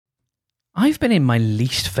I've been in my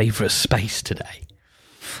least favourite space today,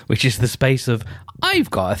 which is the space of, I've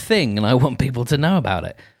got a thing and I want people to know about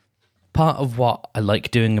it. Part of what I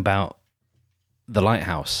like doing about the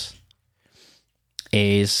Lighthouse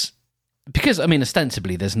is, because, I mean,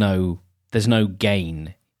 ostensibly there's no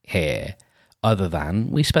gain here other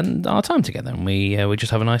than we spend our time together and we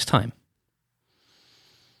just have a nice time.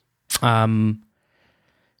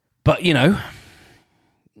 But, you know,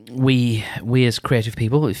 we as creative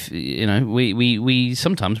people, if you know, we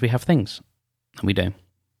sometimes we have things, and we do.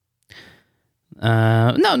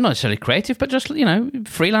 No, not necessarily creative, but just, you know,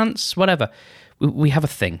 freelance, whatever. We have a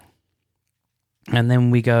thing, and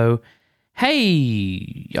then we go,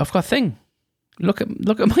 "Hey, I've got a thing. Look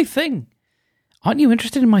at my thing. Aren't you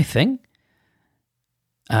interested in my thing?"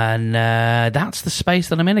 And that's the space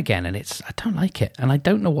that I'm in again, and I don't like it, and I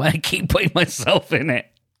don't know why I keep putting myself in it.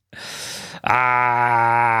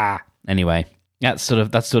 Anyway, that's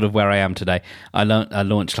sort of where I am today. I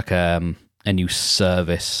launched like a new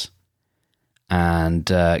service, and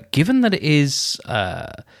given that it is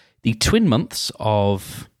the twin months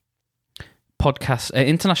of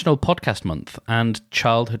International Podcast Month and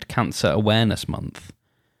Childhood Cancer Awareness Month,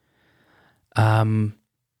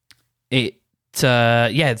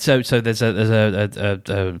 So there's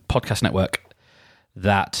a podcast network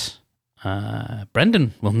that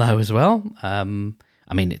Brendan will know as well. I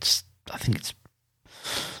mean, I think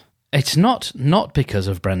it's not because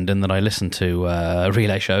of Brendan that I listen to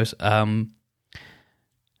relay shows,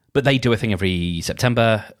 but they do a thing every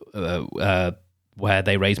September where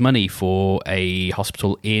they raise money for a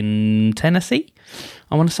hospital in Tennessee,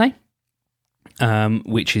 I want to say,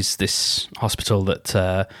 which is this hospital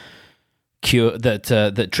that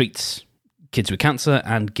that treats kids with cancer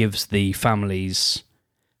and gives the families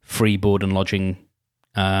free board and lodging.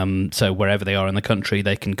 So wherever they are in the country,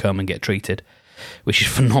 they can come and get treated, which is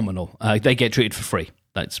phenomenal. They get treated for free.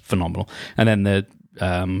 That's phenomenal. And then the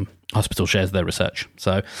hospital shares their research.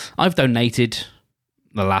 So I've donated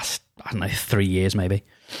the last, 3 years maybe.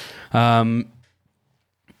 And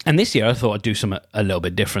this year I thought I'd do something a little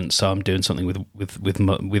bit different. So I'm doing something with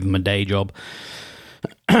my day job.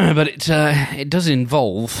 But it does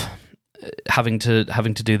involve having to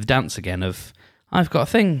do the dance again of, I've got a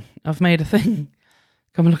thing, I've made a thing,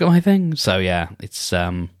 come and look at my thing. So yeah, it's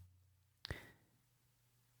I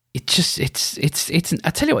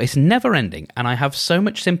tell you what, it's never ending, and I have so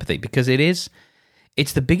much sympathy because it's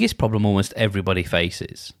the biggest problem almost everybody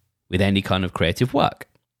faces with any kind of creative work,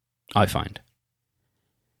 I find.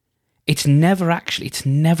 It's never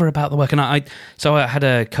about the work. And so I had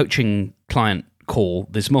a coaching client call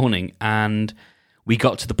this morning, and we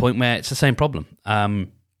got to the point where it's the same problem.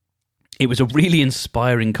 It was a really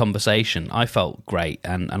inspiring conversation. I felt great,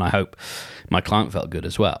 and I hope my client felt good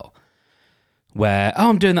as well. Where,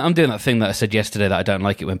 I'm doing that thing that I said yesterday that I don't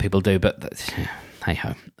like it when people do, but hey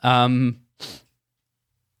ho.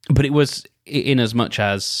 But it was in as much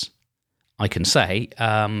as I can say,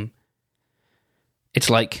 it's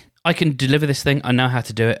like, I can deliver this thing. I know how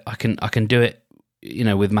to do it. I can do it, you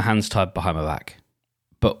know, with my hands tied behind my back.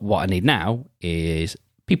 But what I need now is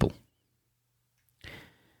people.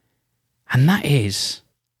 And that is,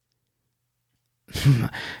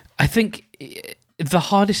 I think, the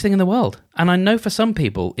hardest thing in the world. And I know for some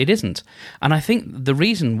people it isn't. And I think the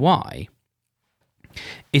reason why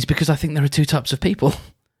is because I think there are two types of people.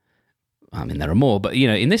 I mean, there are more, but, you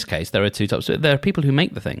know, in this case, there are two types. There are people who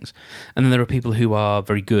make the things, and then there are people who are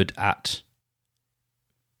very good at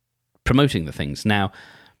promoting the things. Now,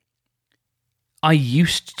 I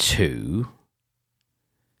used to,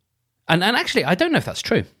 and actually, I don't know if that's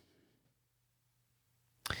true.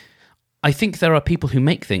 I think there are people who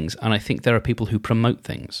make things, and I think there are people who promote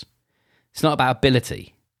things. It's not about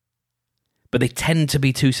ability, but they tend to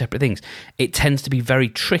be two separate things. It tends to be very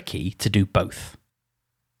tricky to do both,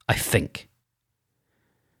 I think.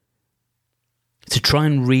 To try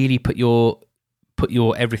and really put your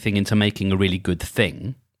everything into making a really good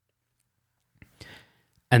thing,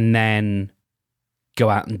 and then go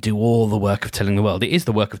out and do all the work of telling the world. It is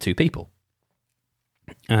the work of two people.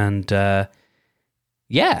 And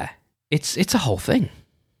yeah, it's a whole thing.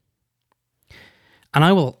 And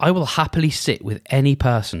I will happily sit with any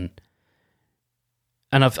person.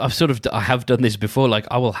 And I have done this before. Like,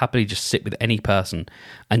 I will happily just sit with any person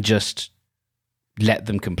and just let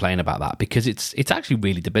them complain about that, because it's actually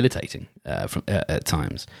really debilitating at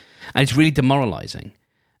times, and it's really demoralizing.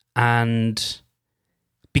 And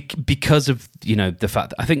because of, you know, the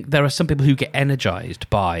fact that I think there are some people who get energized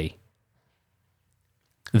by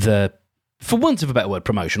the, for want of a better word,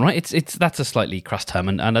 promotion, right? That's a slightly crass term,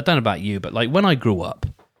 and I don't know about you, but like when I grew up,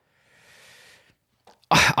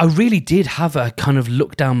 I really did have a kind of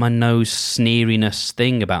look down my nose sneeriness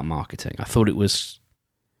thing about marketing. I thought it was...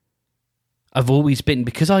 I've always been...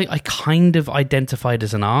 Because I kind of identified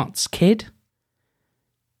as an arts kid.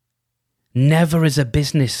 Never as a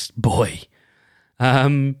business boy.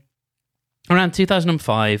 Around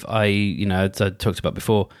 2005, as I talked about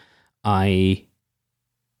before,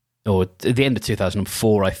 or at the end of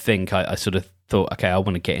 2004, I think, I sort of thought, okay, I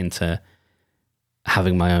want to get into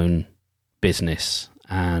having my own business.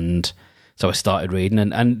 And so I started reading,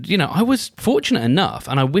 and I was fortunate enough,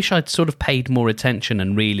 and I wish I'd sort of paid more attention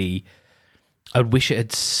and really, I wish it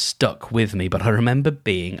had stuck with me. But I remember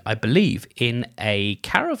being, I believe, in a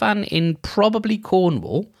caravan in probably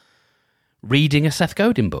Cornwall, reading a Seth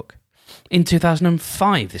Godin book. In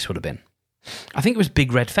 2005, this would have been. I think it was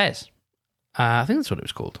Big Red Fez. I think that's what it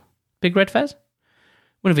was called. Big Red Fez?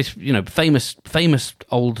 One of his, famous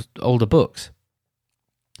older books.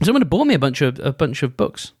 Someone had bought me a bunch of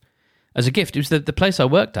books as a gift. It was the place I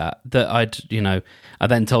worked at that I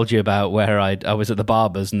then told you about, where I was at the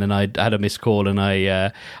barber's, and then I had a missed call, and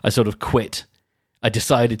I sort of quit. I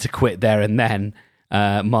decided to quit there and then.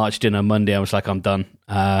 Marched in on Monday. I was like, I'm done.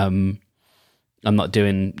 I'm not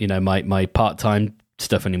doing my part-time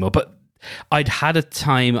stuff anymore. But I'd had a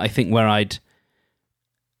time, I think, where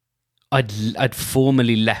I'd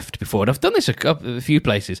formally left before, and I've done this a few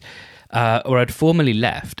places. Or I'd formally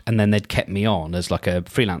left, and then they'd kept me on as like a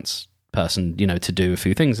freelance person, to do a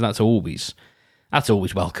few things, and that's always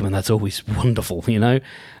welcome, and that's always wonderful,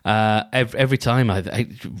 Every time I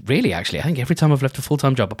think every time I've left a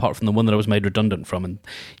full-time job, apart from the one that I was made redundant from, and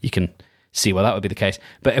you can see why that would be the case,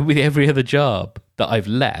 but with every other job that I've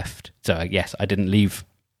left, so yes, I didn't leave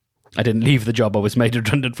the job I was made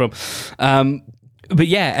redundant from, but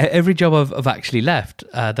yeah, every job I've actually left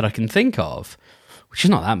that I can think of, which is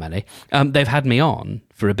not that many, they've had me on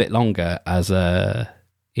for a bit longer as a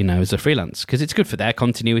freelance, because it's good for their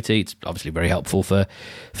continuity. It's obviously very helpful for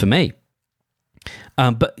me.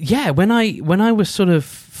 But yeah, when I was sort of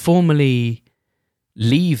formally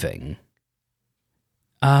leaving,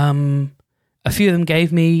 a few of them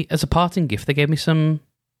gave me, as a parting gift, they gave me some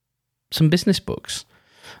business books,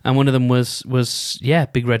 and one of them was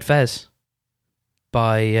Big Red Fez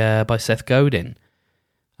by Seth Godin.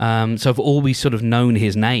 So I've always sort of known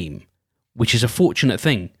his name, which is a fortunate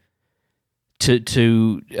thing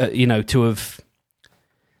to have.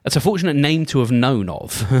 That's a fortunate name to have known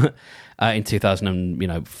of in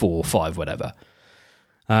 2004 or 5, whatever.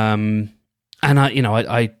 And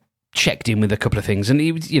I checked in with a couple of things, and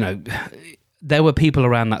he was, there were people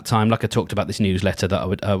around that time, like I talked about this newsletter that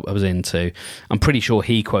I was into. I'm pretty sure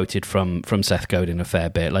he quoted from Seth Godin a fair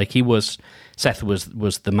bit. Like Seth was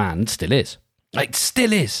the man, still is. Like,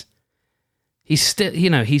 still is. He's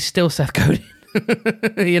still Seth Godin,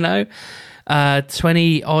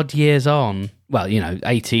 20 odd years on,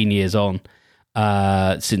 18 years on,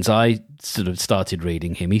 since I sort of started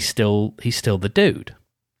reading him, he's still the dude.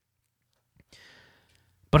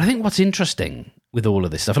 But I think what's interesting with all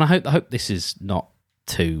of this stuff, and I hope this is not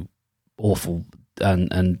too awful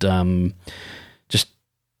and just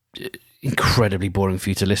incredibly boring for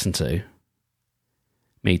you to listen to,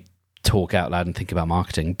 me talk out loud and think about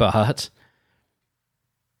marketing, but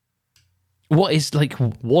what is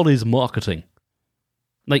marketing?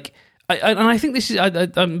 Like, I think this is,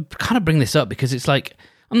 I'm kind of bringing this up because it's like,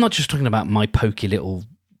 I'm not just talking about my pokey little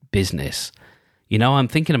business, I'm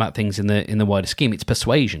thinking about things in the wider scheme. It's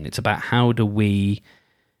persuasion. It's about how do we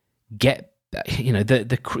get,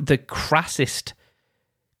 the crassest,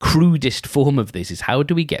 crudest form of this is how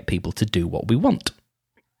do we get people to do what we want?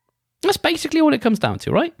 That's basically all it comes down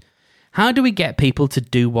to, right? How do we get people to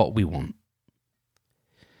do what we want?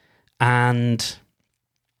 And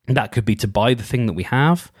that could be to buy the thing that we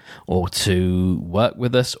have, or to work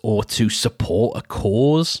with us, or to support a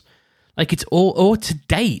cause. Like, it's all, or to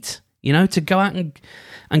date, to go out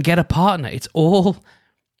and get a partner. It's all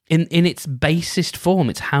in its basest form.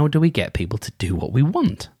 It's how do we get people to do what we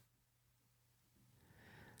want?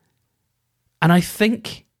 And I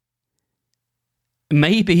think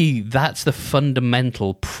maybe that's the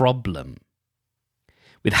fundamental problem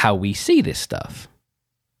with how we see this stuff,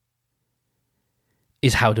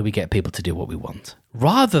 is how do we get people to do what we want?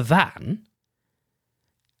 Rather than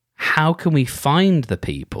how can we find the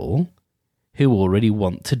people who already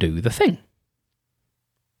want to do the thing?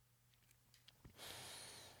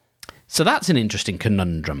 So that's an interesting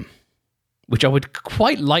conundrum, which I would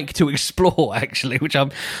quite like to explore, actually, which I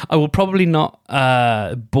will probably not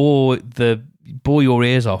bore your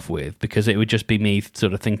ears off with, because it would just be me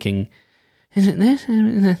sort of thinking, is it this?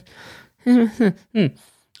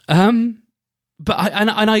 but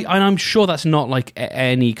I'm sure that's not like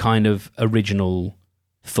any kind of original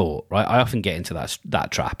thought, right? I often get into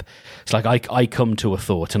that trap. It's like I come to a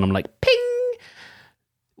thought and I'm like, ping.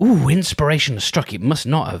 Ooh, inspiration has struck. It must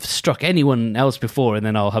not have struck anyone else before. And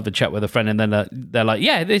then I'll have a chat with a friend, and then they're like,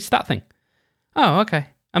 yeah, it's that thing. Oh, okay.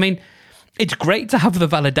 I mean, it's great to have the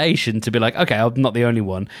validation to be like, okay, I'm not the only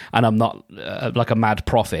one, and I'm not like a mad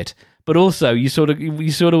prophet. But also, you sort of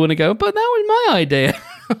want to go, but that was my idea.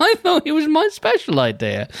 I thought it was my special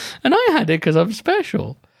idea, and I had it because I'm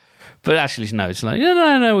special. But actually, no, it's like,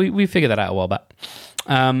 no, we figured that out a while back.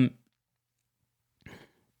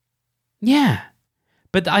 Yeah.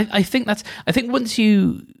 But I think once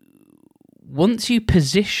you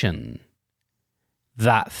position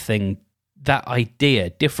that thing, that idea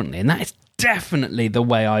differently, and that is definitely the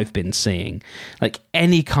way I've been seeing like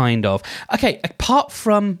any kind of, okay, apart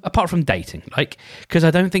from dating, like, because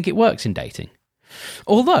I don't think it works in dating.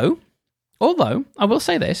 Although I will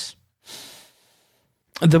say this,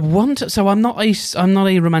 so I'm not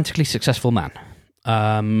a romantically successful man.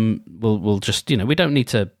 We'll just, we don't need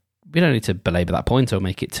to belabor that point or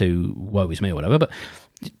make it too woe is me or whatever, but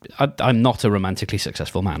I'm not a romantically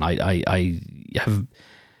successful man.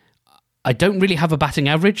 I don't really have a batting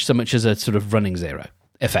average so much as a sort of running zero,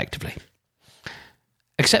 effectively.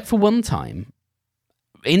 Except for one time,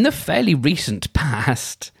 in the fairly recent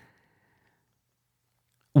past,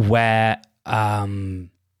 where I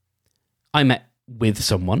met with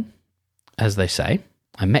someone, as they say.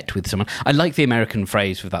 I met with someone. I like the American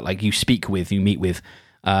phrase with that, like you speak with, you meet with.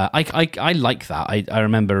 I like that. I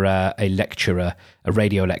remember a lecturer, a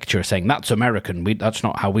radio lecturer, saying that's American. That's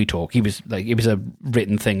not how we talk. He was like, it was a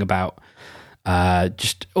written thing about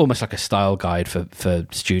just almost like a style guide for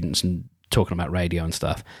students and talking about radio and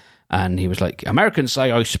stuff. And he was like, Americans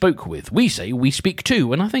say I spoke with. We say we speak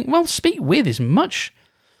to. And I think, well, speak with is much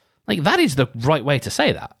like that is the right way to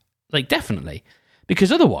say that. Like definitely,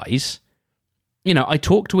 because otherwise, I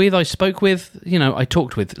talked with, I spoke with, I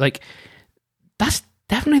talked with. Like that's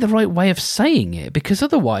definitely the right way of saying it, because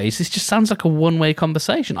otherwise this just sounds like a one-way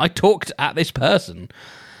conversation. I talked at this person.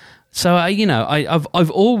 So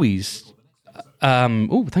I've always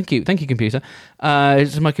thank you computer.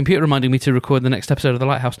 This is my computer reminding me to record the next episode of The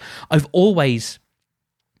Lighthouse. I've always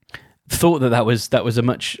thought that was a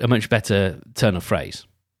much better turn of phrase,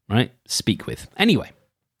 right? Speak with. Anyway.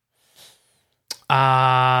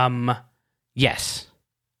 Yes.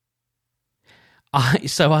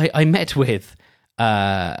 I met with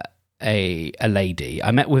a lady.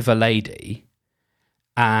 I met with a lady,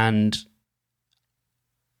 and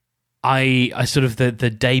I sort of the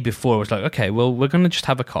day before was like, okay, well, we're going to just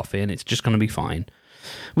have a coffee and it's just going to be fine.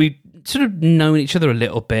 We sort of known each other a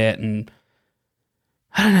little bit, and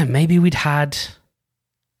I don't know, maybe we'd had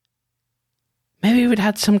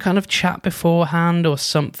some kind of chat beforehand or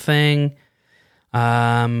something.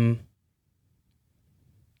 Trying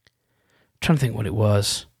to think what it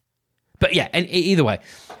was, but yeah, and either way,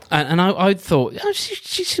 and I thought, oh,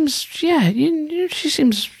 she seems, yeah, she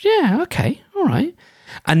seems, yeah, okay, all right.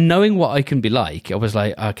 And knowing what I can be like, I was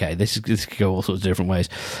like, okay, this could go all sorts of different ways.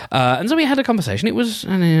 And so we had a conversation. It was,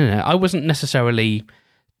 I wasn't necessarily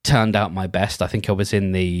turned out my best. I think I was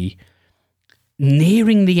nearing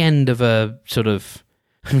the end of a sort of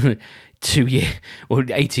 2-year or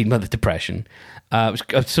 18-month depression. I was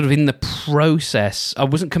sort of in the process. I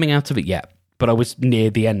wasn't coming out of it yet, but I was near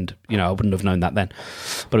the end. I wouldn't have known that then,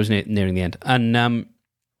 but I was nearing the end. And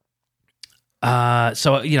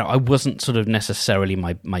so I wasn't sort of necessarily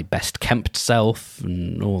my best kept self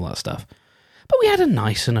and all that stuff. But we had a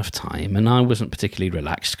nice enough time, and I wasn't particularly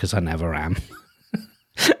relaxed because I never am.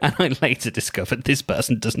 And I later discovered this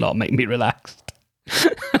person does not make me relaxed.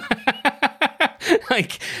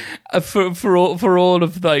 Like for all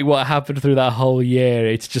of like what happened through that whole year,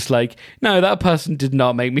 it's just like, no, that person did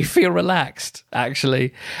not make me feel relaxed,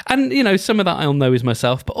 actually. And some of that I'll know is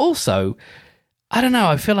myself, but also I don't know,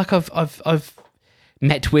 I feel like I've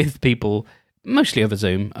met with people mostly over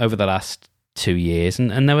Zoom over the last 2 years,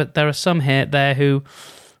 and there are some here there who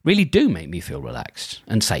really do make me feel relaxed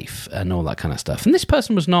and safe and all that kind of stuff. And this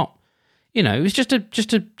person was not, it was just a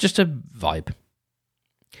vibe.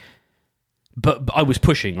 But I was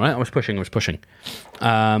pushing, right? I was pushing. Because,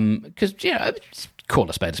 call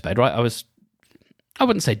a spade, right? I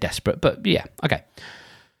wouldn't say desperate, but yeah, okay.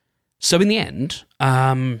 So in the end,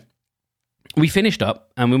 we finished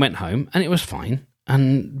up and we went home and it was fine.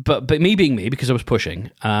 But me being me, because I was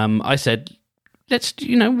pushing, I said, let's,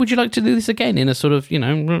 would you like to do this again in a sort of,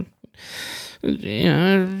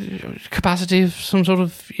 capacity of some sort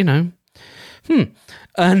of,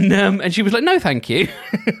 And she was like, no, thank you.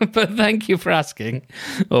 But thank you for asking,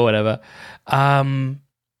 or whatever.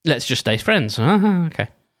 Let's just stay friends. Okay.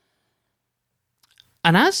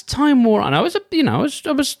 And as time wore on, I was upset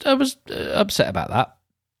about that.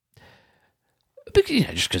 Because,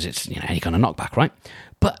 just because it's any kind of knockback, right?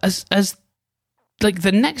 But as like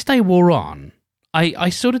the next day wore on, I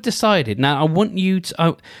sort of decided, now I want you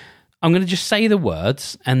to, I'm going to just say the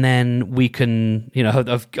words, and then we can,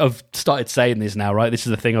 I've started saying this now, right? This is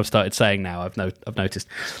the thing I've started saying now. I've noticed,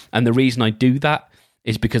 and the reason I do that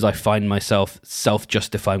is because I find myself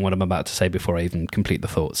self-justifying what I'm about to say before I even complete the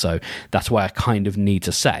thought. So that's why I kind of need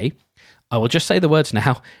to say. I will just say the words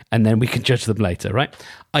now, and then we can judge them later, right?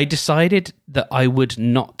 I decided that I would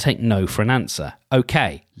not take no for an answer.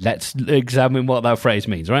 Okay, let's examine what that phrase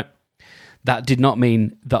means, right? That did not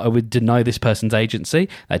mean that I would deny this person's agency.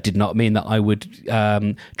 That did not mean that I would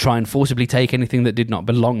try and forcibly take anything that did not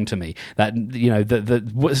belong to me. That,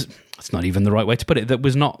 that was, it's not even the right way to put it, that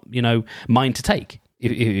was not, mine to take,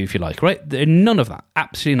 if you like, right? None of that.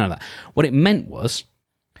 Absolutely none of that. What it meant was,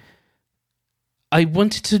 I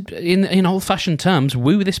wanted to, in old-fashioned terms,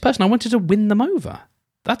 woo this person. I wanted to win them over.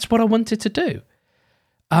 That's what I wanted to do.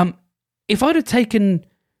 If I'd have taken,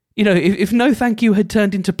 if no thank you had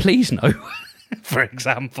turned into please no, for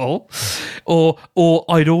example, or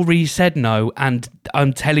I'd already said no and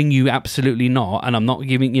I'm telling you absolutely not, and I'm not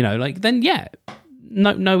giving, then yeah,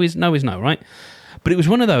 no is no, right? But it was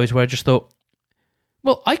one of those where I just thought,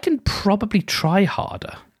 well, I can probably try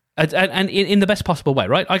harder. And in the best possible way,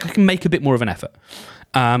 right? I can make a bit more of an effort.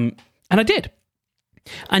 And I did.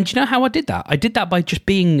 And do you know how I did that? I did that by just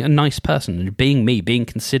being a nice person, being me, being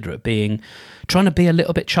considerate, trying to be a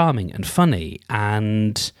little bit charming and funny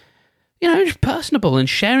and, just personable and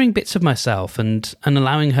sharing bits of myself and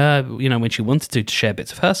allowing her, when she wanted to share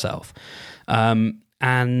bits of herself. And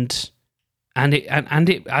it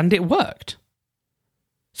worked.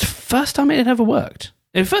 It's the first time it had ever worked.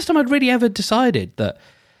 The first time I'd really ever decided that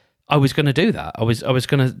I was going to do that. I was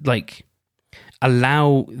going to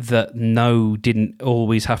allow that no didn't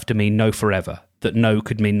always have to mean no forever. That no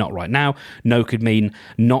could mean not right now. No could mean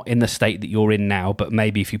not in the state that you're in now, but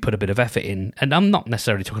maybe if you put a bit of effort in. And I'm not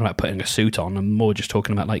necessarily talking about putting a suit on. I'm more just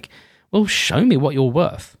talking about well, show me what you're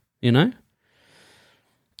worth,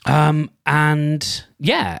 And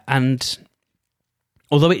yeah, and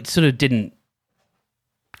although it sort of didn't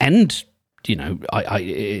end, neither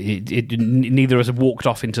of us walked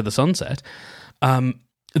off into the sunset.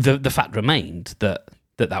 The fact remained that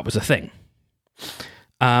was a thing.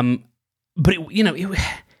 But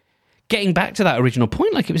getting back to that original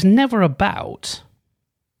point, it was never about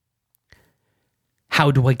how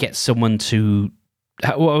do I get someone to.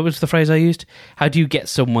 What was the phrase I used? How do you get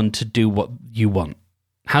someone to do what you want?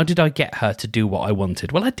 How did I get her to do what I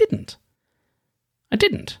wanted? Well, I didn't.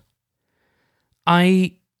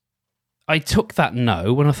 I took that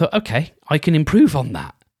no and I thought, okay, I can improve on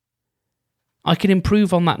that. I can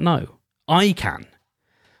improve on that no. I can.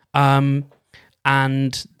 And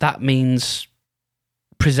that means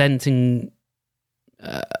presenting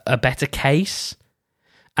a better case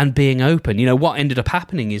and being open. What ended up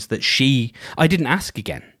happening is that I didn't ask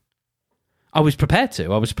again. I was prepared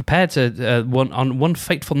to. On one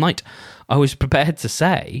fateful night, I was prepared to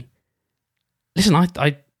say, listen,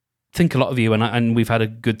 I think a lot of you, and we've had a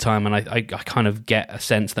good time, and I kind of get a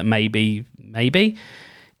sense that maybe I'm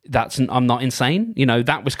not insane.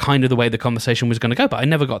 That was kind of the way the conversation was going to go, but I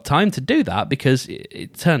never got time to do that because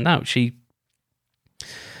it turned out she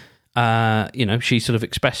sort of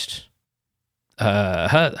expressed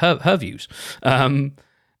her views, and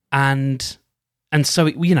so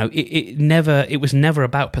it was never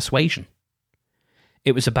about persuasion.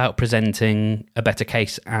 It was about presenting a better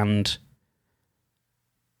case and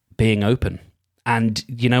being open. And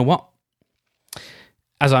you know what?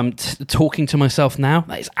 As I'm talking to myself now,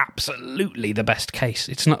 that is absolutely the best case.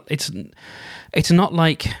 It's not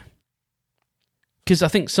like, because I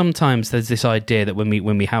think sometimes there's this idea that when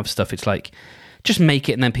we have stuff, it's like, just make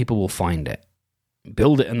it and then people will find it.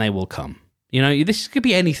 Build it and they will come. This could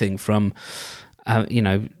be anything from,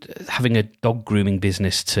 having a dog grooming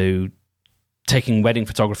business to taking wedding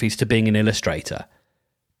photographies to being an illustrator.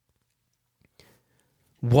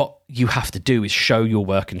 What you have to do is show your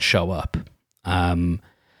work and show up.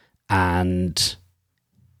 And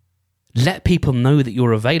let people know that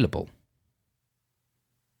you're available.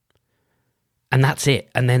 And that's it.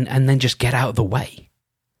 And then just get out of the way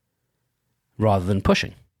rather than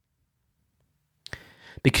pushing.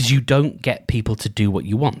 Because you don't get people to do what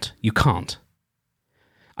you want. You can't.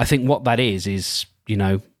 I think what that is,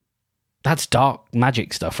 that's dark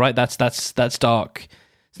magic stuff, right? That's dark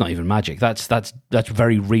It's not even magic. That's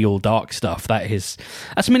very real dark stuff.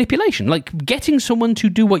 That's manipulation. Like, getting someone to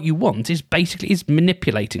do what you want is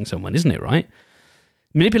manipulating someone, isn't it? Right?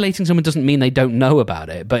 Manipulating someone doesn't mean they don't know about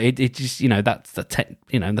it, but it just, that's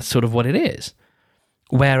that's sort of what it is.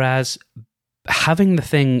 Whereas having the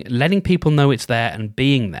thing, letting people know it's there and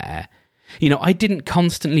being there, I didn't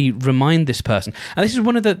constantly remind this person. And this is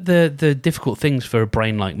one of the difficult things for a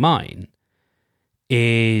brain like mine,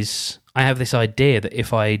 is I have this idea that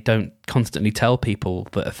if I don't constantly tell people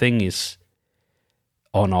that a thing is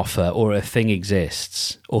on offer or a thing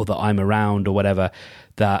exists or that I'm around or whatever,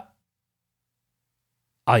 that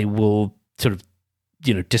I will sort of,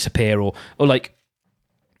 disappear or like,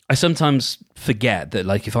 I sometimes forget that,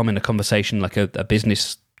 like, if I'm in a conversation, like a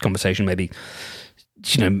business conversation, maybe,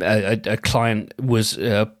 a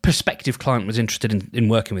prospective client was interested in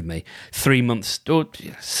working with me 3 months or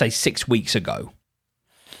say 6 weeks ago,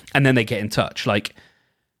 and then they get in touch. Like,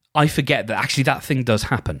 I forget that actually that thing does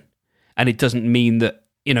happen, and it doesn't mean that,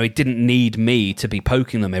 it didn't need me to be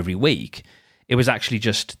poking them every week. It was actually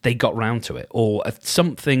just they got round to it, or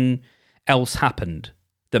something else happened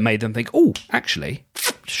that made them think, oh, actually,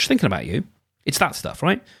 just thinking about you. It's that stuff,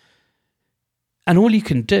 right? And all you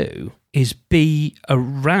can do is be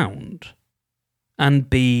around and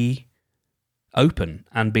be open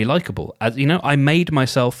and be likable. As I made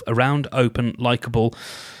myself around, open, likable,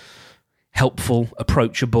 helpful,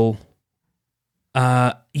 approachable,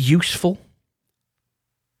 useful.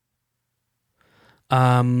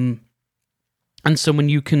 And someone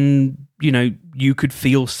you can, you could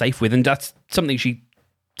feel safe with. And that's something she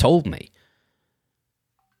told me,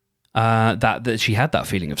 that she had that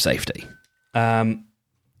feeling of safety. I'm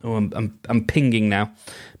pinging now.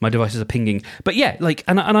 My devices are pinging. But yeah, like,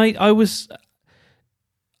 and I was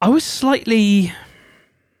slightly,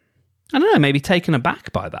 I don't know, maybe taken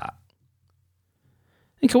aback by that.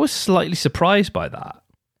 I think I was slightly surprised by that.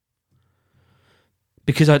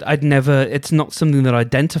 Because I'd never, it's not something that I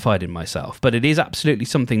identified in myself, but it is absolutely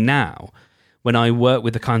something now when I work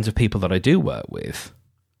with the kinds of people that I do work with,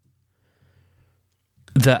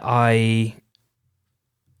 that I'm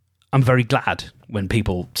very glad when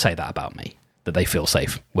people say that about me, that they feel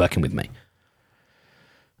safe working with me.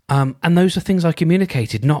 And those are things I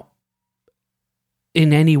communicated, not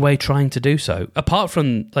in any way trying to do so. Apart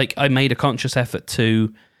from, like, I made a conscious effort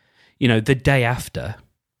to, the day after,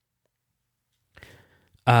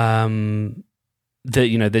 the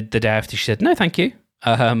day after she said, no, thank you,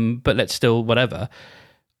 but let's still, whatever.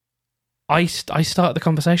 I started the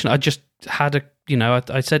conversation. I just had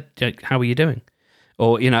I said, how are you doing?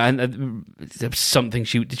 Or, and there was something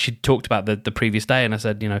she talked about the previous day, and I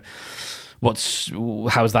said,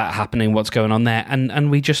 how's that happening? What's going on there? And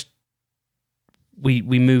we just, we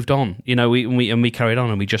moved on, we carried on,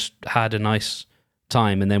 and we just had a nice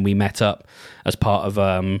time. And then we met up as part of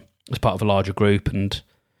a larger group, and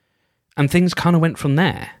things kind of went from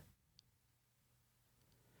there.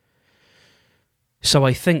 So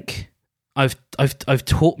I think I've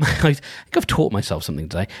taught I've taught myself something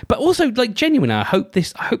today. But also, like, genuinely, I hope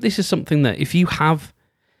this is something that if you have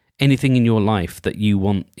anything in your life that you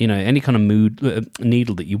want, any kind of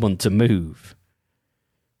needle that you want to move,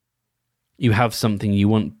 you have something you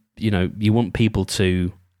want, you want people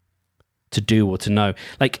to do or to know.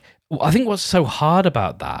 Like, I think what's so hard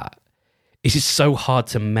about that is it's so hard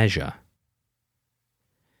to measure.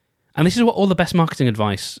 And this is what all the best marketing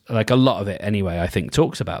advice, like a lot of it anyway, I think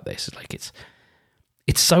talks about this. Like, it's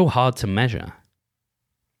so hard to measure,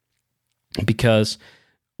 because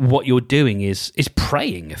what you're doing is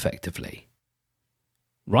praying effectively,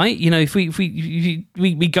 right? If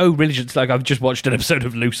we go religious, like I've just watched an episode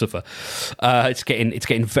of Lucifer. It's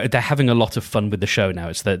getting they're having a lot of fun with the show now.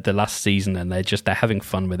 It's the last season, and they're having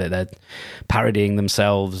fun with it. They're parodying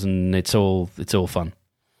themselves, and it's all fun.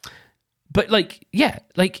 But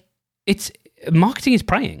it's marketing is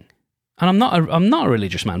praying, and I'm not a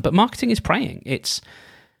religious man, but marketing is praying. It's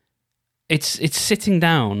sitting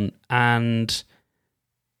down and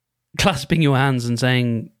clasping your hands and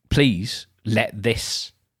saying, please let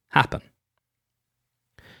this happen.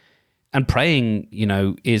 And praying,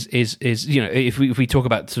 is if we talk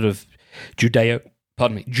about sort of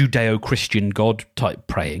Judeo-Christian God type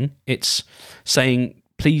praying, it's saying,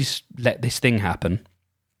 please let this thing happen.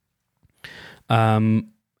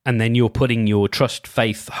 And then you're putting your trust,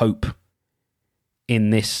 faith, hope in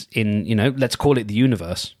this, let's call it the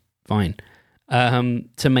universe, fine,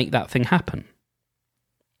 to make that thing happen.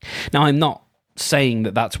 Now, I'm not saying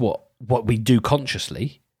that that's what we do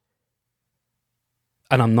consciously,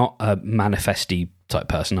 and I'm not a manifesty type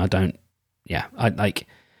person. I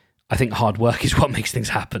think hard work is what makes things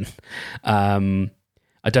happen.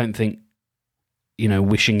 I don't think,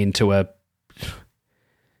 wishing into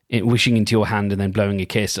your hand and then blowing a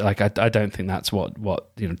kiss. Like, I don't think that's what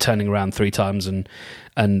turning around 3 times and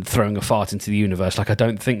throwing a fart into the universe. Like, I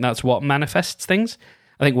don't think that's what manifests things.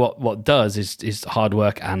 I think what does is hard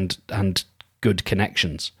work and good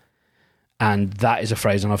connections. And that is a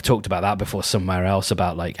phrase, and I've talked about that before somewhere else,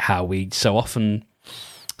 about like how we so often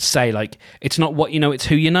say like it's not what you know, it's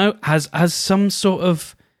who you know, has some sort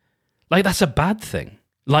of like that's a bad thing.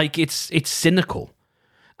 Like it's cynical.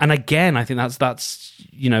 And again, I think that's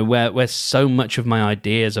where so much of my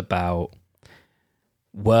ideas about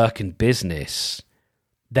work and business,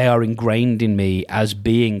 they are ingrained in me as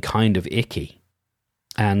being kind of icky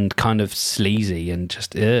and kind of sleazy and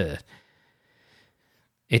just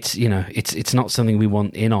it's not something we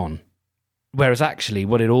want in on. Whereas actually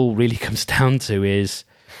what it all really comes down to is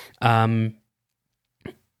how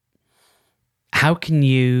can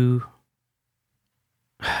you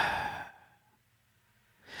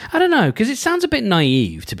I don't know, because it sounds a bit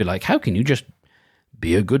naive to be like, how can you just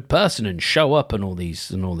be a good person and show up and all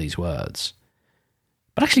these words?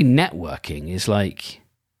 But actually networking is like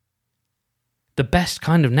the best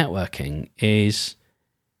kind of networking is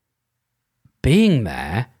being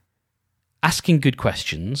there, asking good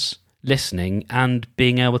questions, listening, and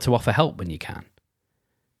being able to offer help when you can,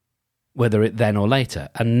 whether it then or later.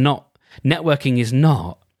 And not networking is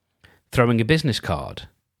not throwing a business card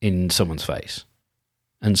in someone's face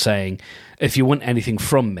and saying, if you want anything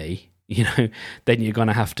from me, then you're going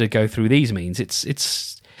to have to go through these means.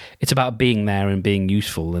 It's about being there and being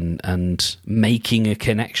useful and making a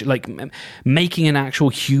connection, like making an actual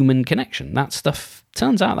human connection. That stuff,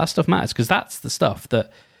 turns out that stuff matters, because that's the stuff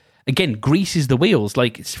that, again, greases the wheels.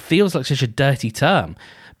 Like, it feels like such a dirty term,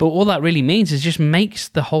 but all that really means is just makes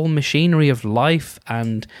the whole machinery of life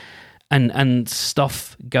and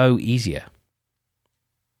stuff go easier.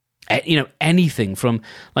 Anything from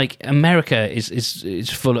like America is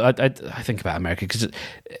full of, I think about America because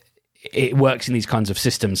it works in these kinds of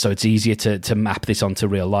systems, so it's easier to map this onto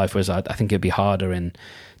real life, whereas I think it'd be harder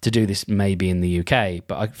to do this maybe in the UK.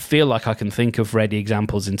 But I feel like I can think of ready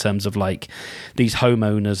examples in terms of like these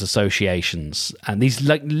homeowners associations and these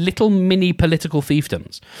like little mini political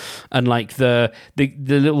fiefdoms, and like the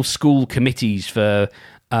little school committees for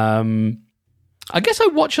I guess I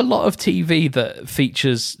watch a lot of TV that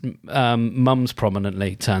features mums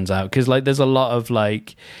prominently, turns out, because like there's a lot of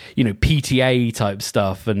like, PTA type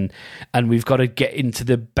stuff, and we've got to get into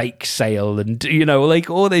the bake sale, and like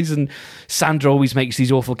all these, and Sandra always makes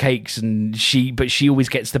these awful cakes, and she always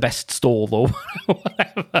gets the best stall or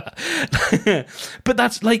whatever. But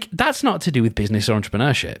that's not to do with business or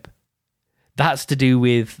entrepreneurship. That's to do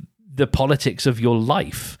with the politics of your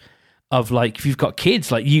life. Of like, if you've got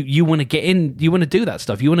kids, like you want to get in, you want to do that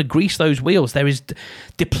stuff, you want to grease those wheels. There is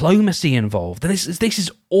diplomacy involved. This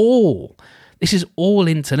is all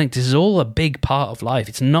interlinked. This is all a big part of life.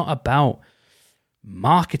 It's not about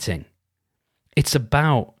marketing. It's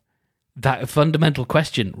about that fundamental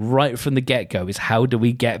question right from the get-go: is how do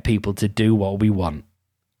we get people to do what we want?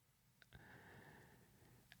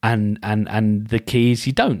 And the key is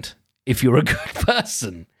you don't, if you're a good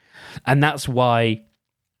person, and that's why.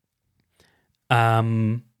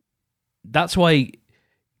 That's why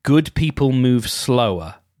good people move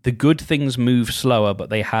slower. The good things move slower, but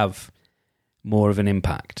they have more of an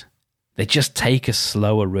impact. They just take a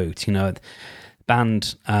slower route.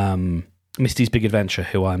 Band Misty's Big Adventure,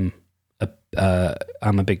 who I'm a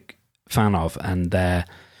big fan of, and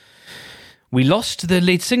we lost the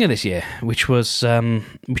lead singer this year, which was a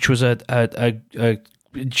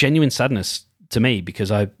genuine sadness to me, because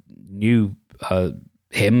I knew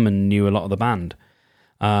him and knew a lot of the band.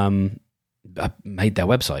 I made their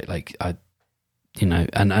website,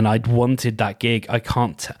 and I'd wanted that gig.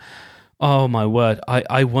 Oh my word,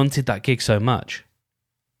 I wanted that gig so much.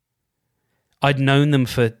 I'd known them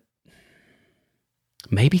for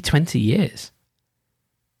maybe 20 years.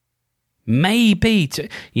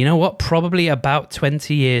 Probably about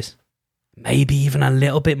 20 years, maybe even a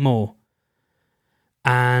little bit more.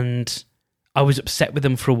 And I was upset with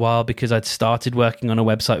them for a while because I'd started working on a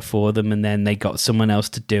website for them, and then they got someone else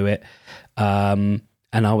to do it. And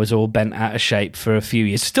I was all bent out of shape for a few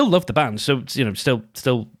years. Still loved the band, so still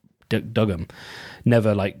dug them.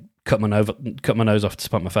 Never like cut my nose off to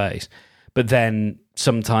spite my face. But then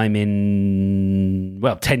sometime 10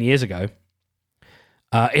 years ago,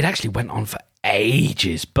 it actually went on for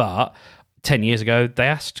ages. But 10 years ago, they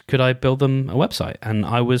asked, could I build them a website, and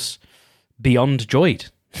I was beyond joyed.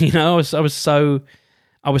 I was so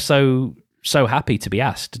happy to be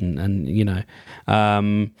asked, and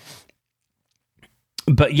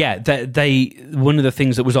But yeah, they one of the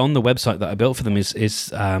things that was on the website that I built for them is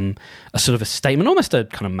a sort of a statement, almost a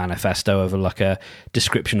kind of manifesto of like a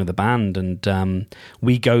description of the band, and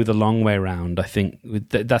We Go the Long Way Round. I think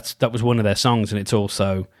that was one of their songs, and it's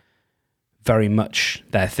also very much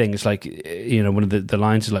their thing. It's like, you know, one of the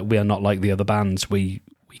lines is like, "We are not like the other bands. We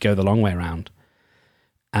go the long way round,"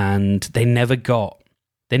 and they never got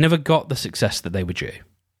the success that they were due.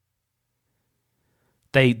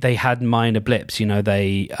 They had minor blips, you know.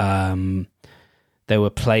 They were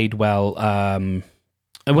played well.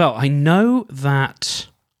 Well, I know that.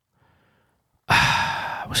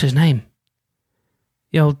 What's his name?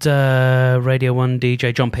 The old Radio 1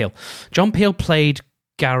 DJ, John Peel. John Peel played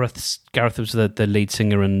Gareth. Gareth was the lead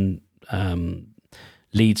singer and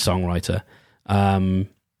lead songwriter. And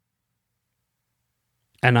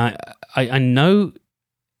I know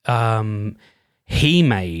he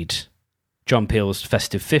made John Peel's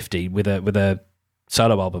Festive 50 with a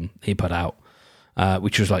solo album he put out,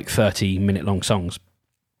 which was like 30-minute long songs.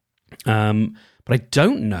 But I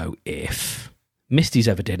don't know if Misty's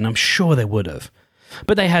ever did, and I'm sure they would have.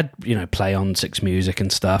 But they had, you know, play on Six Music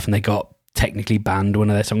and stuff, and they got technically banned. One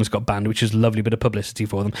of their songs got banned, which was a lovely bit of publicity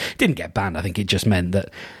for them. It didn't get banned. I think it just meant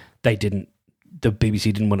that the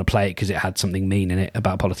BBC didn't want to play it because it had something mean in it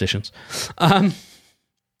about politicians.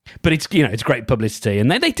 But it's, you know, it's great publicity,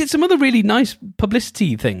 and they did some other really nice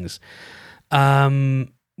publicity things,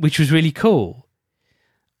 which was really cool.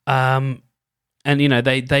 And you know,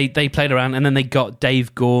 they played around, and then they got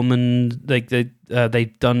Dave Gorman.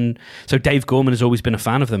 They'd done so. Dave Gorman has always been a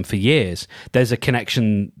fan of them for years. There's a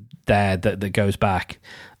connection there that goes back.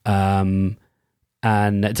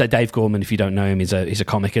 And so Dave Gorman, if you don't know him, he's a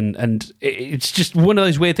comic, and it's just one of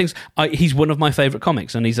those weird things. He's one of my favourite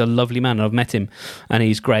comics, and he's a lovely man. I've met him, and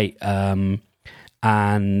he's great. And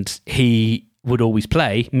he would always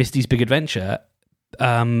play Misty's Big Adventure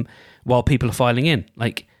while people are filing in.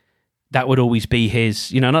 Like, that would always be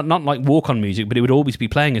his, you know, not like walk-on music, but it would always be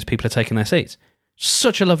playing as people are taking their seats.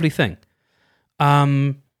 Such a lovely thing.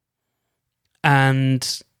 And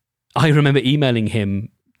I remember emailing him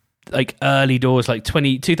like early doors, like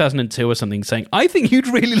 2002 or something, saying, I think you'd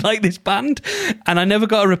really like this band. And I never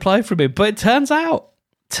got a reply from him. But it turns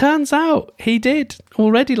out he did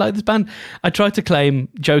already like this band. I tried to claim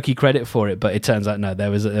jokey credit for it, but it turns out, no,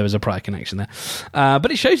 there was a prior connection there.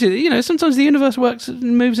 But it shows you that, you know, sometimes the universe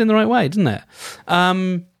moves in the right way, doesn't it?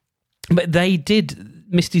 But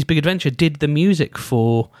Misty's Big Adventure did the music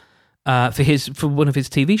for one of his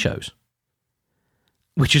TV shows,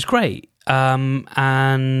 which is great.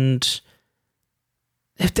 And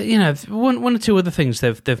if you know, one or two other things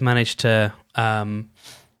they've managed to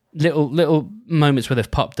little moments where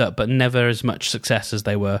they've popped up, but never as much success as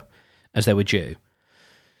they were due,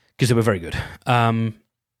 because they were very good,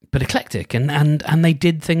 but eclectic, and they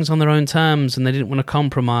did things on their own terms, and they didn't want to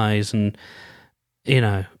compromise, and you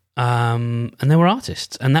know, and they were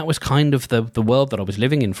artists, and that was kind of the world that I was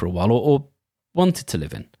living in for a while, or wanted to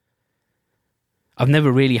live in. I've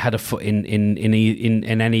never really had a foot in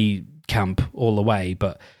any camp all the way,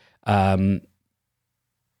 but that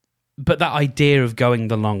idea of going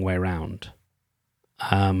the long way around,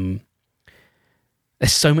 there's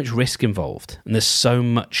so much risk involved, and there's so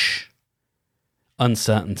much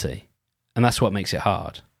uncertainty, and that's what makes it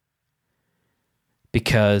hard,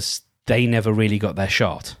 because they never really got their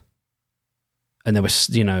shot, and there was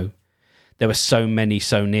so many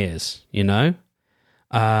so nears, you know.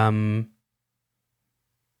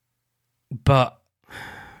 But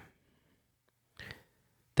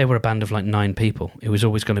they were a band of like 9 people. It was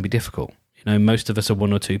always going to be difficult. You know, most of us are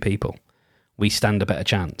 1 or 2 people. We stand a better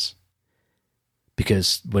chance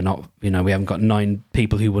because we're not, you know, we haven't got 9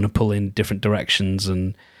 people who want to pull in different directions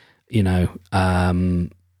and, you know,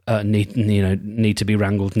 need to be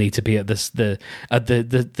wrangled, need to be at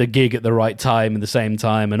the gig at the right time and the same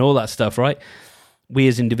time and all that stuff, right? We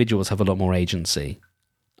as individuals have a lot more agency.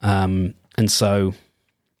 And so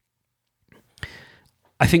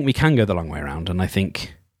I think we can go the long way around, and I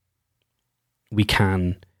think we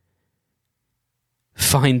can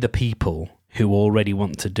find the people who already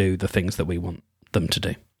want to do the things that we want them to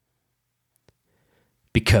do,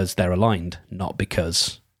 because they're aligned, not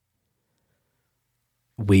because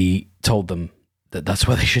we told them that that's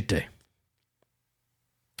what they should do.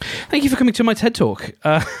 Thank you for coming to my TED Talk.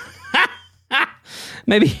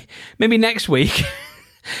 Maybe next week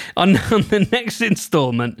on the next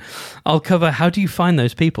installment, I'll cover how do you find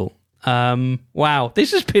those people. Wow,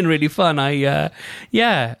 this has been really fun. We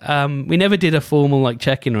never did a formal like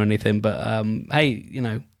check-in or anything, but hey, you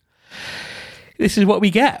know, this is what we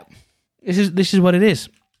get. This is what it is.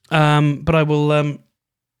 But I will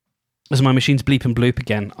as my machines bleep and bloop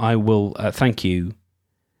again, I will thank you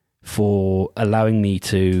for allowing me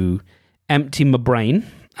to empty my brain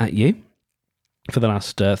at you for the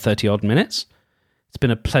last 30-odd minutes. It's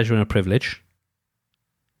been a pleasure and a privilege.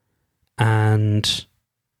 And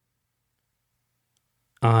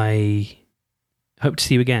I hope to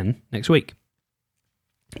see you again next week.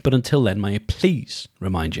 But until then, may I please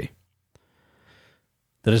remind you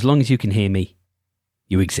that as long as you can hear me,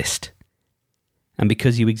 you exist. And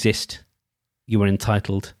because you exist, you are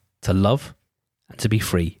entitled to love and to be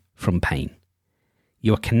free from pain.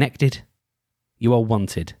 You are connected, you are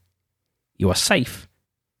wanted, you are safe,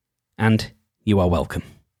 and you are welcome.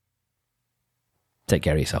 Take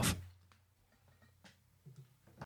care of yourself.